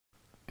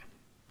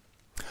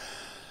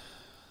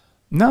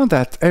Now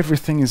that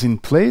everything is in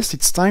place,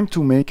 it's time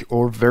to make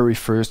our very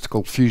first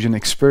ColdFusion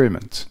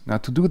experiment. Now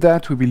to do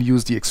that, we will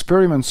use the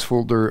experiments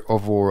folder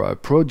of our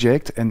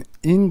project, and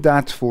in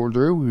that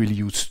folder we will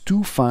use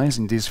two files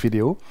in this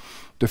video.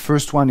 The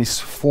first one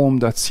is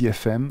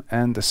form.cfm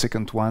and the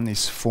second one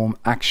is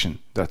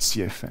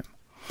formaction.cfm.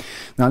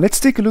 Now let's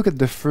take a look at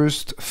the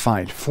first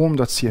file,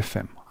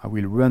 form.cfm. I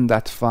will run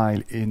that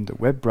file in the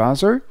web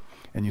browser.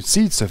 And you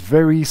see it's a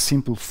very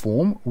simple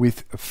form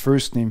with a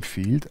first name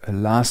field, a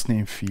last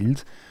name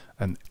field,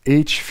 an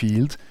age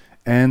field,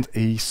 and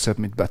a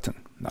submit button.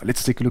 Now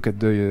let's take a look at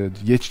the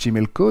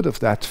HTML code of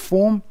that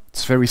form.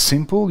 It's very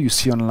simple. You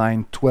see on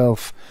line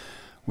 12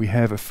 we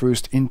have a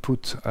first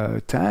input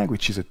tag,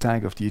 which is a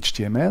tag of the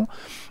HTML,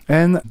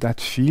 and that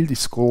field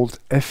is called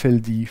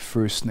FLD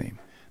first name.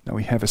 Now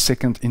we have a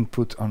second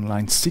input on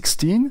line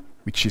 16,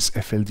 which is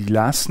FLD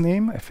last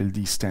name.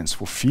 FLD stands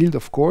for field,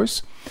 of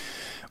course.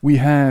 We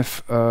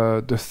have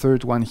the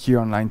third one here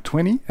on line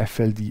 20,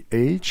 FLD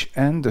age,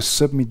 and the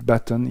submit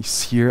button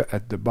is here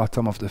at the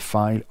bottom of the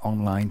file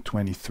on line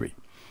 23.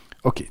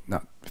 Okay,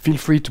 now feel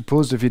free to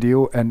pause the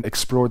video and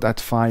explore that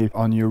file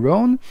on your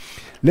own.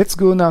 Let's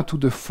go now to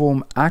the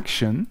form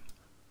action,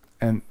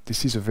 and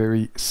this is a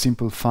very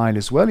simple file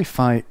as well. If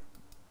I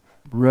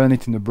run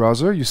it in the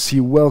browser, you see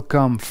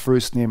welcome,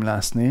 first name,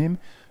 last name,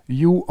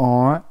 you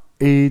are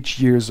age,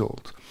 years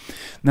old.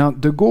 Now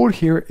the goal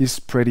here is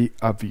pretty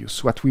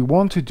obvious. What we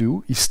want to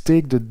do is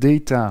take the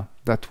data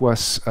that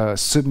was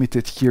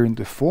submitted here in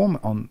the form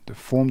on the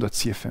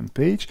form.cfm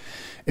page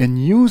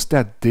and use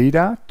that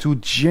data to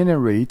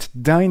generate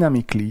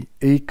dynamically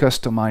a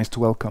customized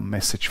welcome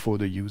message for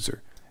the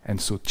user.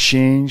 And so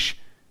change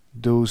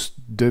those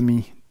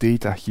dummy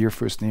data here,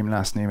 first name,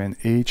 last name, and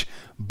age,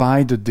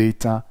 by the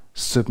data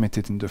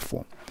submitted in the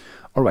form.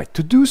 All right,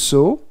 to do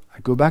so,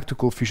 I go back to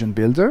ColdFusion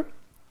Builder.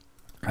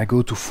 I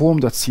go to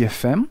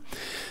form.cfm,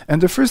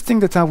 and the first thing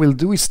that I will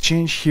do is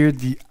change here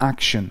the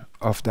action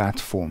of that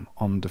form.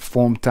 On the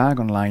form tag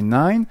on line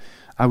 9,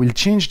 I will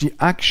change the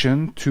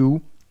action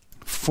to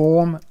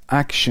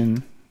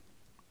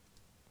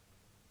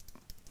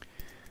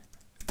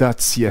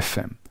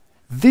formaction.cfm.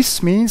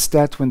 This means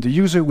that when the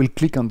user will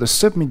click on the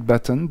submit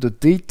button, the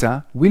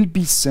data will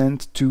be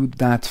sent to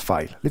that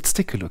file. Let's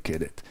take a look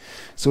at it.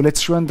 So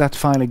let's run that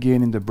file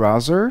again in the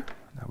browser.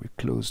 I will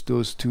close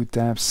those two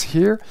tabs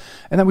here,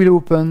 and I will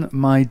open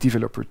my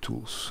developer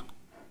tools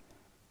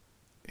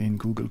in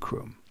Google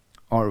Chrome.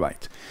 All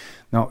right,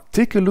 now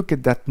take a look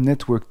at that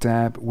network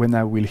tab when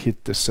I will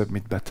hit the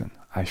submit button.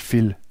 I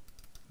fill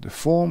the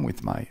form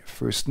with my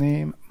first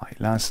name, my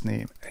last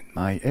name, and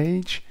my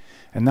age,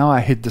 and now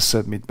I hit the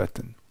submit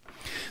button.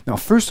 Now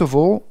first of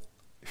all,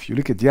 if you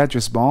look at the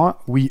address bar,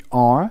 we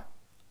are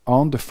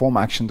on the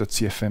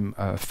formaction.cfm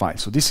file.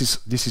 So this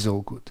is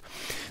all good.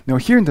 Now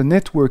here in the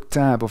network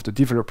tab of the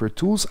developer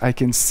tools, I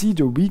can see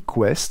the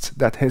request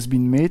that has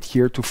been made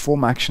here to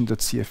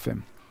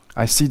formaction.cfm.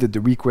 I see that the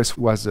request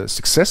was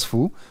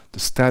successful. The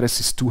status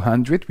is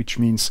 200, which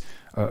means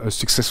a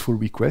successful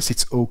request.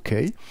 It's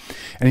okay.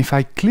 And if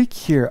I click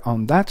here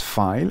on that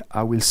file,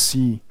 I will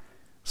see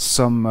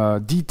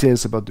some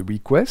details about the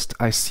request.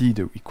 I see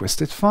the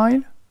requested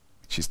file,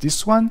 which is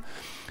this one.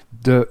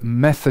 The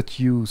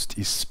method used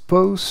is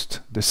post,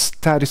 the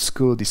status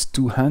code is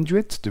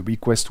 200, the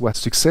request was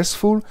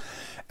successful,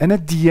 and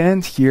at the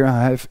end here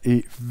I have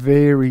a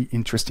very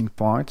interesting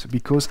part,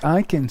 because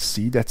I can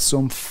see that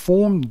some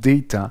form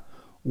data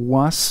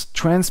was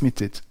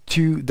transmitted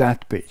to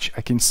that page.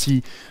 I can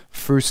see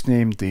first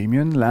name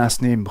Damien,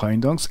 last name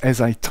Bruindonks, as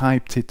I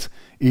typed it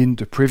in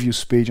the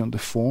previous page on the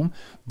form.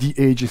 The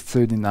age is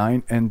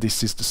 39, and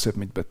this is the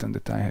submit button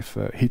that I have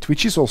hit,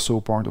 which is also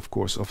part, of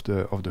course, of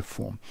the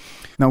form.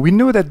 Now we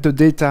know that the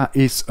data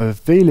is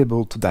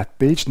available to that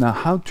page. Now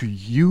how to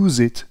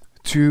use it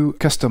to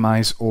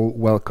customize our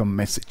welcome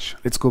message.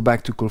 Let's go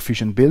back to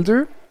ColdFusion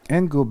Builder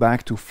and go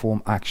back to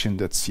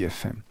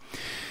formaction.cfm.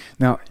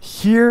 Now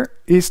here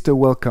is the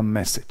welcome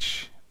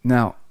message.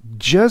 Now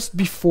just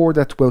before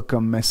that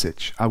welcome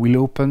message, I will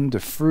open the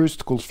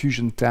first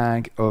ColdFusion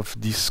tag of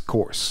this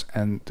course,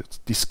 and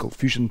this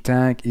ColdFusion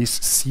tag is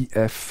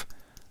CF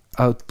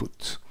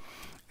output,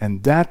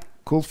 and that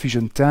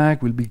ColdFusion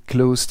tag will be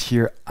closed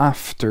here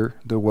after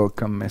the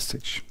welcome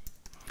message.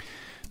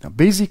 Now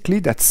basically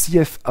that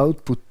CF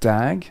output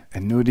tag,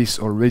 and notice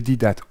already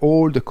that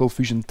all the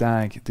ColdFusion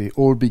tag, they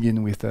all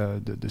begin with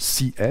the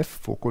CF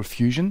for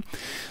ColdFusion.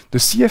 The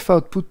CF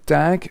output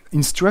tag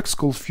instructs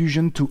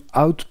ColdFusion to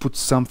output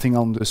something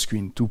on the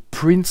screen, to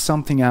print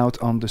something out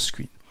on the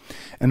screen.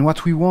 And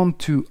what we want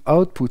to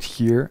output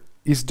here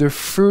is the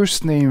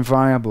first name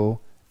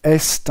variable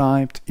as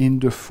typed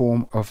in the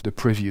form of the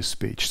previous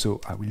page. So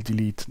I will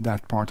delete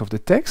that part of the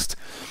text,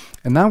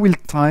 and I will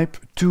type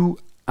two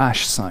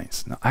hash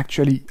signs. Now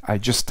actually I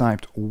just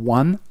typed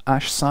one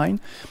hash sign,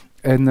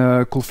 and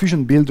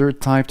ColdFusion Builder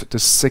typed the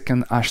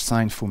second hash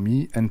sign for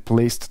me and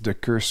placed the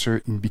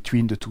cursor in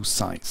between the two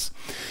signs.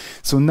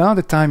 So now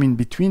that I'm in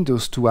between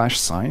those two hash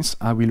signs,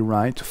 I will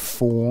write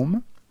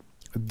form.fld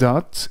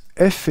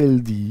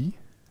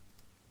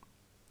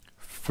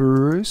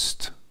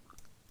first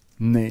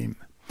name.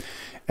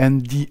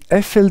 And the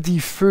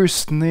FLD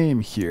first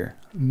name here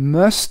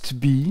must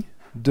be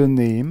the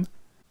name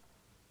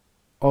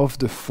of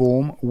the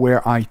form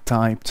where I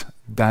typed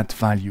that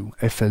value,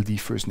 FLD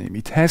first name.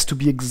 It has to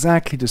be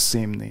exactly the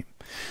same name.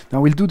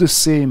 Now we'll do the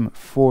same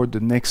for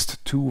the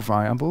next two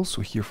variables.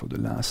 So here for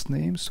the last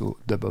name, so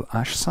double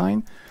hash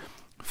sign,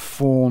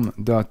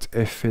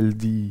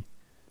 form.fld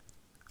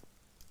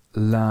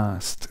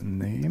last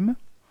name.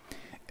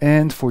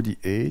 And for the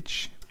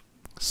age,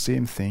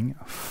 same thing,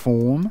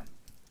 form.fld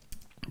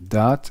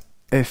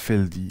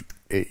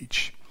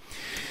age.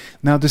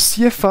 Now the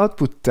CF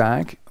output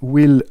tag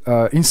will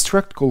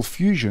instruct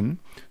ColdFusion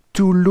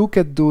to look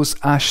at those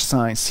hash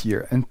signs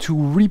here and to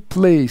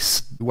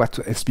replace what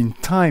has been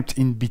typed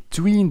in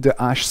between the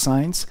hash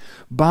signs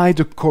by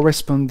the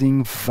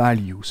corresponding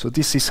value. So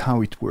this is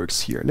how it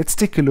works here. Let's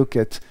take a look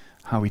at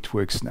how it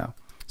works now.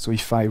 So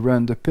if I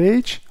run the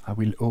page, I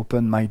will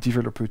open my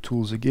developer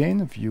tools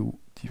again, view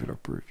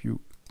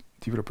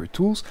developer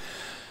tools.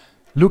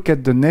 Look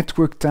at the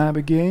network tab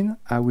again.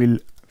 I will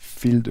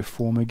fill the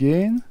form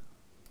again.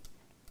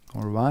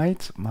 All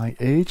right, my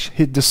age,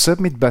 hit the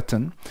submit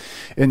button.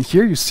 And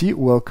here you see,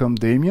 welcome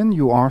Damien,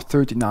 you are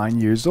 39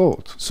 years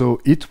old.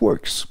 So it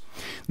works.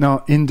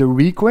 Now in the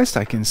request,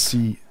 I can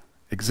see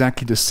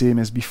exactly the same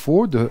as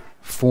before. The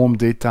form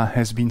data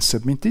has been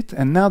submitted.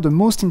 And now the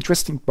most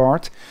interesting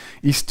part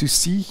is to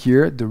see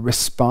here the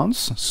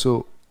response.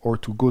 So, or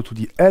to go to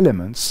the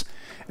elements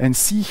and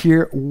see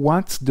here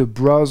what the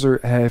browser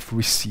have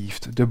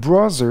received. The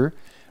browser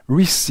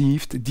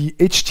received the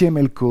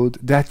HTML code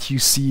that you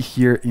see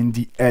here in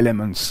the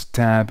Elements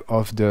tab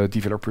of the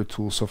developer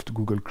tools of the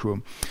Google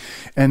Chrome.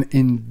 And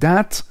in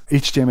that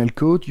HTML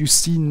code, you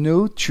see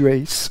no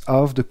trace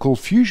of the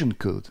ColdFusion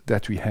code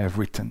that we have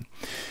written.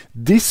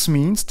 This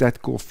means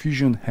that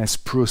ColdFusion has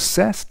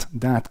processed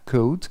that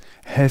code,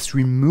 has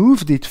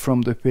removed it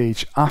from the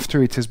page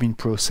after it has been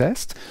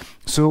processed.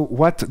 So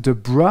what the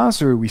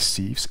browser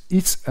receives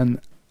is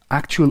an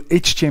actual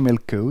HTML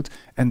code,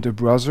 and the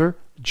browser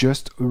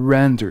just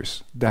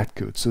renders that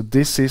code. So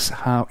this is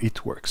how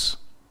it works.